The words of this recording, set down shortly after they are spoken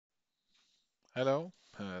Hello,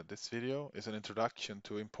 this video is an introduction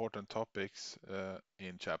to important topics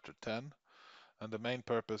in chapter 10, and the main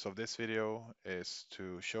purpose of this video is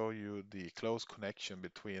to show you the close connection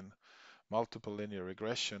between multiple linear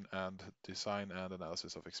regression and design and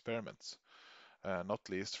analysis of experiments, not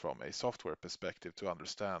least from a software perspective to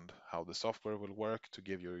understand how the software will work to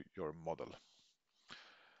give you your model.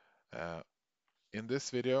 Uh, in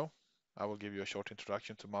this video, I will give you a short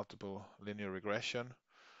introduction to multiple linear regression.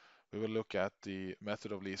 We will look at the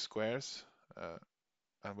method of least squares,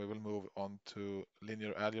 and we will move on to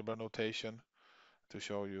linear algebra notation to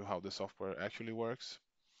show you how the software actually works.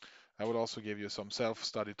 I will also give you some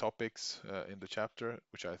self-study topics in the chapter,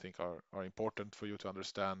 which I think are important for you to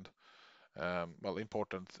understand,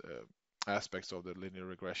 important aspects of the linear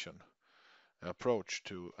regression approach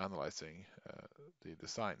to analyzing the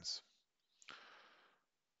designs.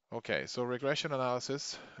 Okay, so regression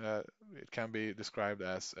analysis, it can be described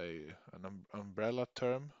as an umbrella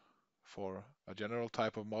term for a general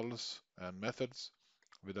type of models and methods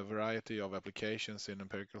with a variety of applications in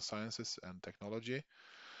empirical sciences and technology.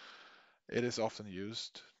 It is often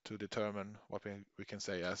used to determine what we can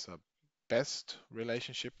say as a best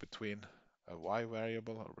relationship between a y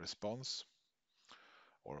variable or response,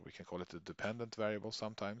 or we can call it a dependent variable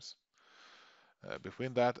sometimes,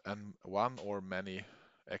 between that and one or many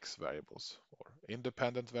x variables, or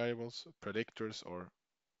independent variables, predictors, or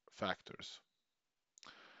factors.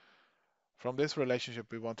 From this relationship,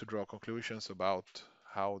 we want to draw conclusions about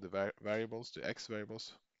how the variables, the x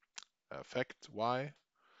variables, affect y,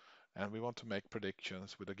 and we want to make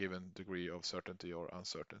predictions with a given degree of certainty or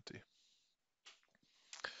uncertainty.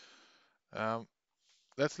 Um,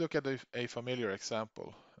 let's look at a familiar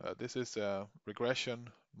example. This is a regression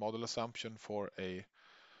model assumption for a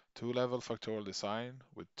two-level factorial design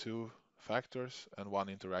with two factors and one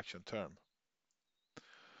interaction term.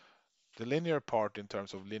 The linear part in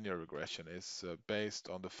terms of linear regression is based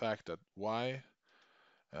on the fact that y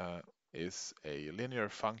uh, is a linear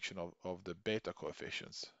function of the beta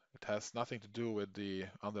coefficients. It has nothing to do with the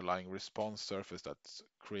underlying response surface that's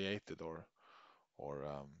created or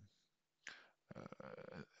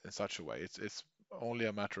in such a way. It's only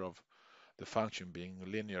a matter of the function being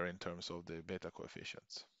linear in terms of the beta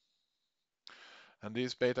coefficients. And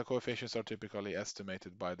these beta coefficients are typically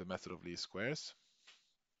estimated by the method of least squares.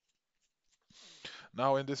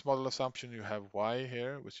 Now in this model assumption you have y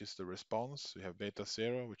here, which is the response. You have beta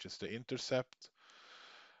 0, which is the intercept.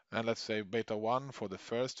 And let's say beta 1 for the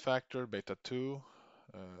first factor, beta 2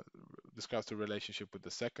 uh, describes the relationship with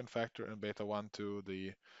the second factor, and beta 1 to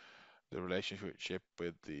the relationship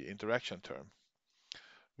with the interaction term.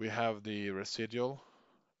 We have the residual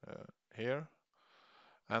here,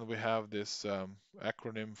 and we have this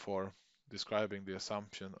acronym for describing the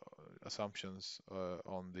assumptions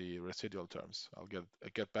on the residual terms. I'll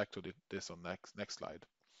get back to this on next slide.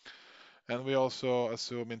 And we also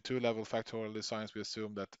assume in two-level factorial designs, we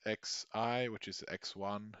assume that xi, which is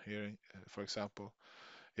x1 here, for example,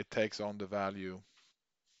 it takes on the value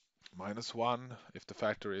 -1 if the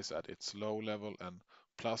factor is at its low level and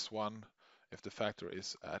 +1 if the factor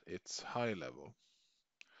is at its high level.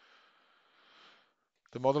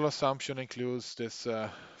 The model assumption includes this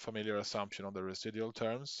familiar assumption on the residual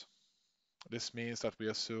terms. This means that we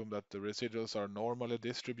assume that the residuals are normally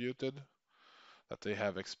distributed, that they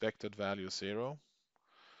have expected value 0,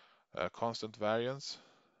 constant variance,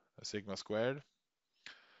 sigma squared,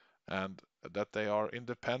 and that they are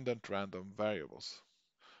independent random variables.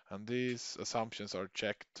 And these assumptions are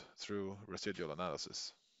checked through residual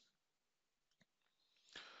analysis.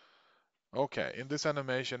 Okay, in this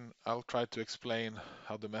animation, I'll try to explain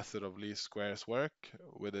how the method of least squares work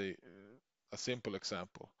with a simple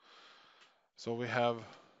example. So we have,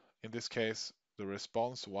 in this case, the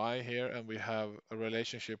response y here, and we have a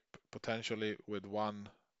relationship potentially with one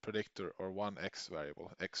predictor or one x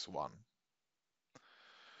variable, x1.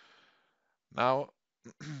 Now,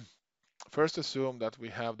 first assume that we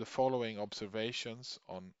have the following observations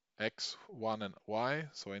on x1 and y.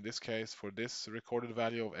 So in this case, for this recorded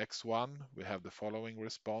value of x1, we have the following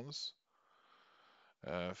response.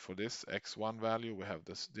 For this x1 value, we have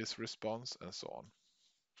this response, and so on.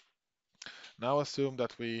 Now assume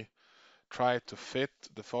that we try to fit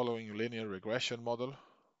the following linear regression model.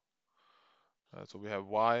 So we have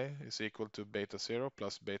y is equal to beta 0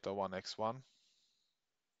 plus beta 1 x1.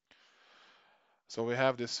 So we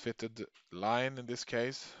have this fitted line in this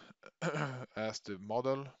case as the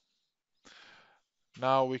model.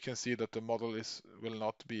 Now we can see that the model will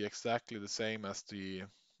not be exactly the same as the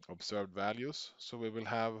observed values. So we will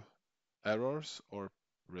have errors or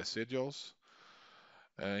residuals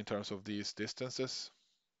in terms of these distances.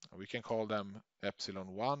 We can call them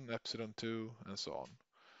epsilon 1, epsilon 2, and so on.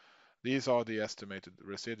 These are the estimated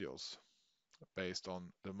residuals based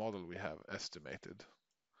on the model we have estimated.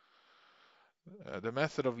 The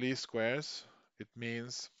method of least squares, it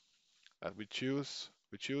means that we choose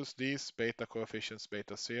these beta coefficients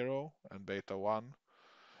beta 0 and beta 1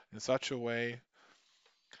 in such a way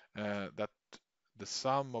that the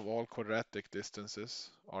sum of all quadratic distances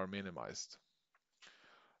are minimized.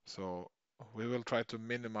 So we will try to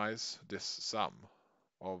minimize this sum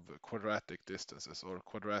of quadratic distances or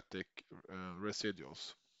quadratic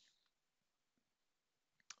residuals.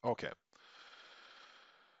 Okay.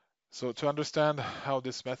 So to understand how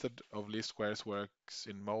this method of least squares works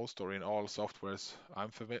in most or in all softwares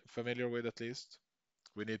I'm familiar with at least,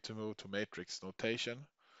 we need to move to matrix notation.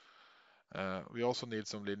 We also need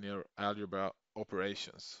some linear algebra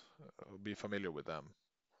operations, be familiar with them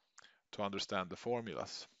to understand the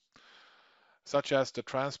formulas, such as the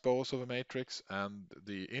transpose of a matrix and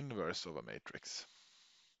the inverse of a matrix.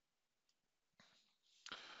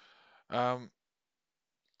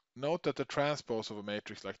 Note that the transpose of a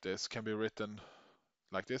matrix like this can be written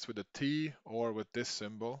like this with a T or with this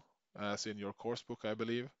symbol, as in your course book, I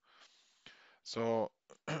believe. So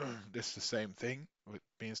this is the same thing. It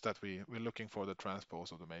means that we're looking for the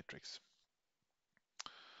transpose of the matrix.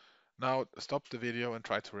 Now stop the video and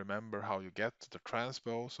try to remember how you get the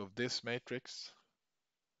transpose of this matrix,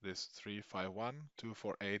 this 3, 5, 1, 2,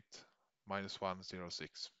 4, 8, minus 1, 0,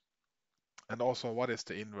 6. And also, what is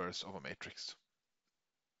the inverse of a matrix?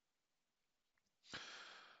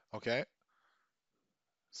 Okay,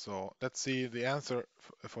 so let's see the answer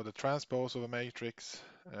for the transpose of a matrix.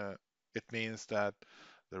 It means that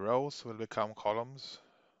the rows will become columns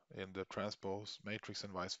in the transpose matrix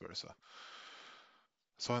and vice versa.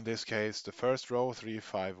 So in this case, the first row 3,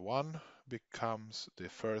 5, 1 becomes the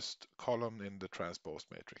first column in the transpose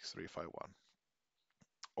matrix 3, 5, 1.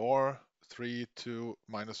 Or 3, 2,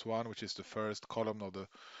 minus 1, which is the first column of the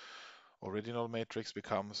original matrix,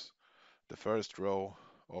 becomes the first row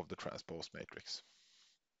of the transpose matrix.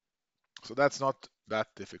 So that's not that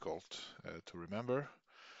difficult to remember.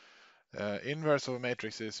 Inverse of a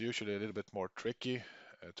matrix is usually a little bit more tricky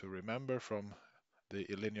to remember from the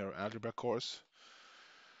linear algebra course.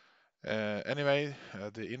 Anyway,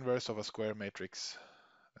 the inverse of a square matrix,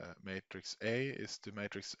 matrix A, is the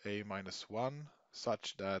matrix A minus 1,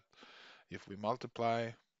 such that if we multiply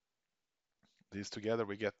these together,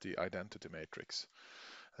 we get the identity matrix.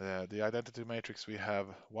 The identity matrix, we have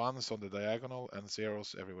ones on the diagonal and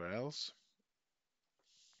zeros everywhere else.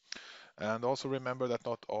 And also remember that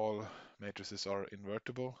not all matrices are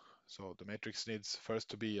invertible. So the matrix needs first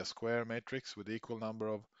to be a square matrix with equal number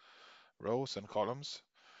of rows and columns.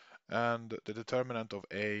 And the determinant of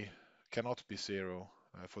A cannot be 0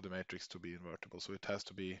 for the matrix to be invertible. So it has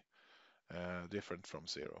to be different from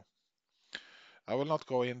 0. I will not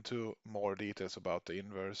go into more details about the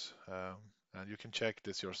inverse, and you can check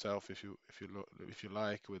this yourself if you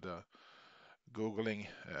like with googling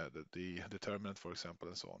the determinant, for example,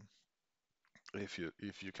 and so on. If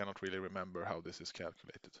you cannot really remember how this is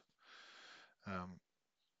calculated.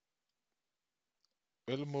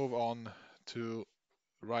 We'll move on to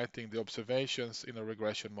writing the observations in a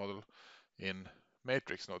regression model in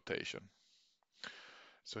matrix notation.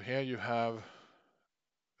 So here you have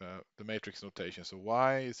the matrix notation. So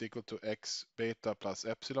y is equal to x beta plus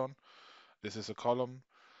epsilon. This is a column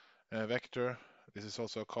vector. This is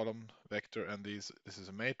also a column vector, and this is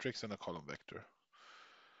a matrix and a column vector.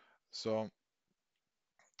 So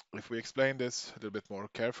if we explain this a little bit more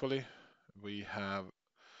carefully, we have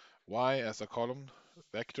y as a column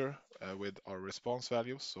vector with our response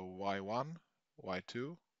values, so y1,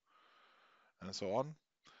 y2, and so on.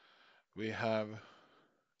 We have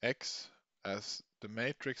x as the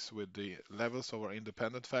matrix with the levels of our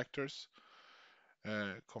independent factors,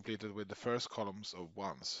 completed with the first columns of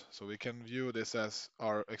ones. So we can view this as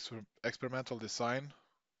our experimental design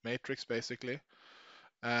matrix, basically,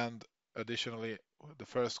 and additionally the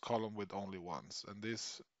first column with only ones. And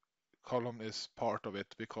this column is part of it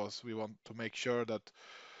because we want to make sure that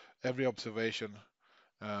every observation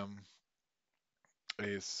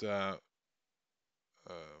is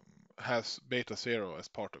has beta 0 as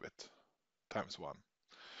part of it, times 1.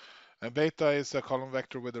 And beta is a column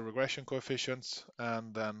vector with the regression coefficients,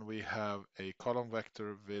 and then we have a column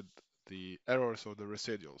vector with the errors or the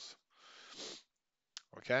residuals.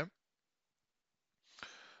 Okay.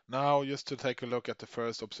 Now, just to take a look at the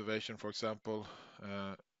first observation, for example,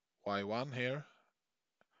 y1 here,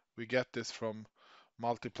 we get this from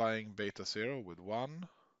multiplying beta 0 with 1,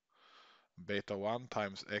 beta 1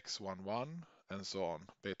 times x11, and so on,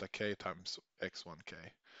 beta k times x1k.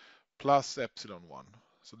 plus epsilon 1.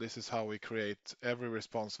 So this is how we create every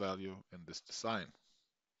response value in this design.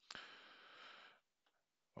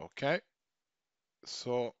 Okay,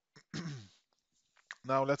 so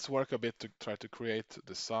now let's work a bit to try to create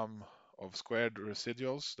the sum of squared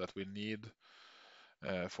residuals that we need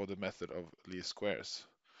for the method of least squares.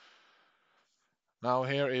 Now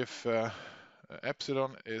here, if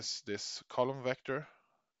epsilon is this column vector,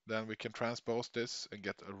 then we can transpose this and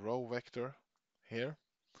get a row vector here.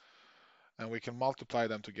 And we can multiply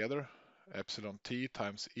them together, epsilon t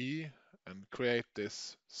times e, and create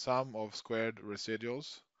this sum of squared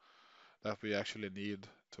residuals that we actually need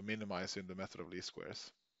to minimize in the method of least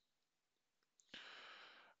squares.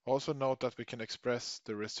 Also note that we can express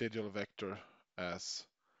the residual vector as,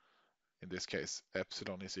 in this case,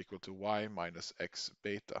 epsilon is equal to y minus x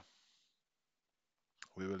beta.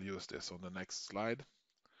 We will use this on the next slide.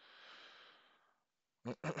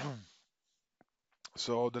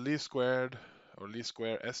 So the least squared or least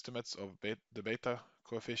square estimates of the beta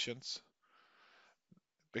coefficients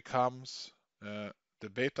becomes the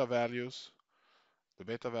beta values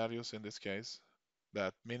in this case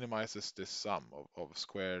that minimizes this sum of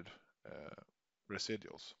squared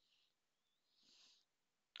residuals.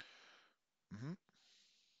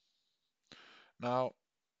 Now,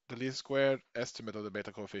 the least squared estimate of the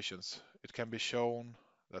beta coefficients, it can be shown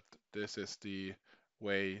that this is the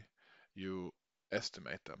way you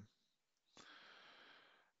estimate them.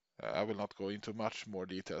 I will not go into much more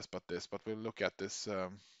details about this, but we'll look at this,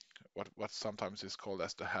 what sometimes is called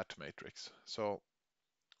as the hat matrix. So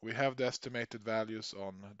we have the estimated values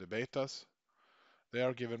on the betas. They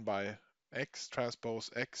are given by x transpose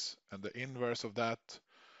x and the inverse of that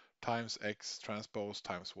times x transpose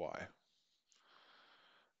times y.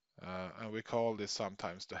 And we call this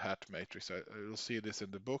sometimes the hat matrix. You'll see this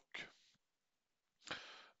in the book.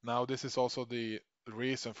 Now this is also the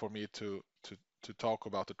reason for me to talk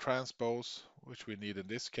about the transpose, which we need in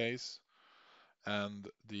this case, and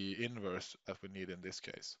the inverse that we need in this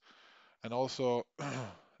case. And also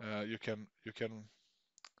you can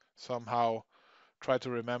somehow try to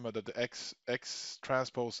remember that the x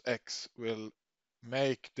transpose x will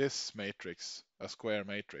make this matrix a square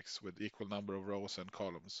matrix with equal number of rows and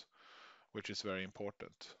columns, which is very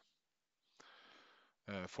important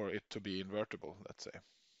for it to be invertible, let's say.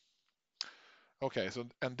 Okay, so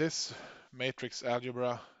and this matrix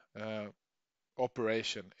algebra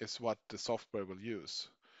operation is what the software will use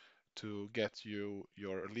to get you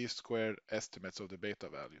your least squared estimates of the beta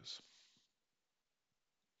values.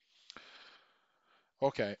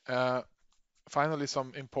 Okay, finally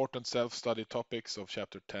some important self-study topics of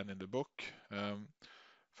chapter 10 in the book.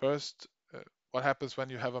 First, what happens when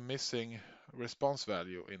you have a missing response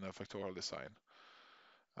value in a factorial design?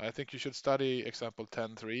 I think you should study example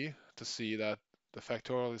 10.3 to see that the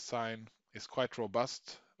factorial design is quite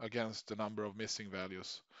robust against the number of missing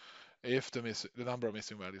values. If the number of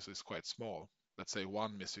missing values is quite small, let's say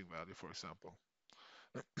one missing value, for example.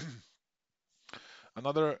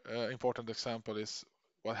 Another important example is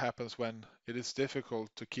what happens when it is difficult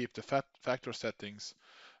to keep the factor settings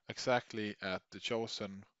exactly at the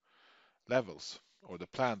chosen levels or the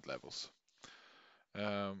planned levels.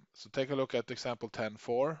 So take a look at example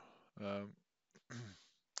 10.4.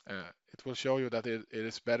 It will show you that it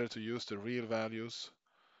is better to use the real values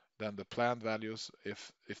than the planned values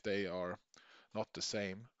if they are not the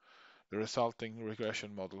same. The resulting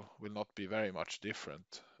regression model will not be very much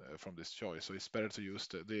different from this choice. So it's better to use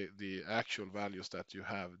the actual values that you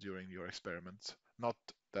have during your experiments, not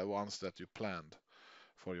the ones that you planned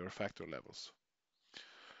for your factor levels.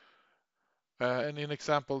 And in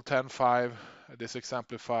example 10.5, this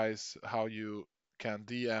exemplifies how you can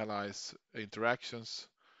de-analyze interactions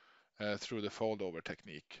through the fold-over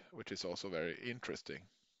technique, which is also very interesting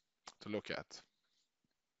to look at.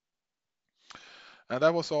 And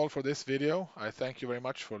that was all for this video. I thank you very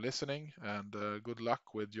much for listening, and good luck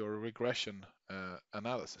with your regression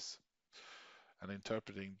analysis and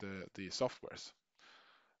interpreting the softwares.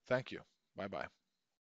 Thank you. Bye-bye.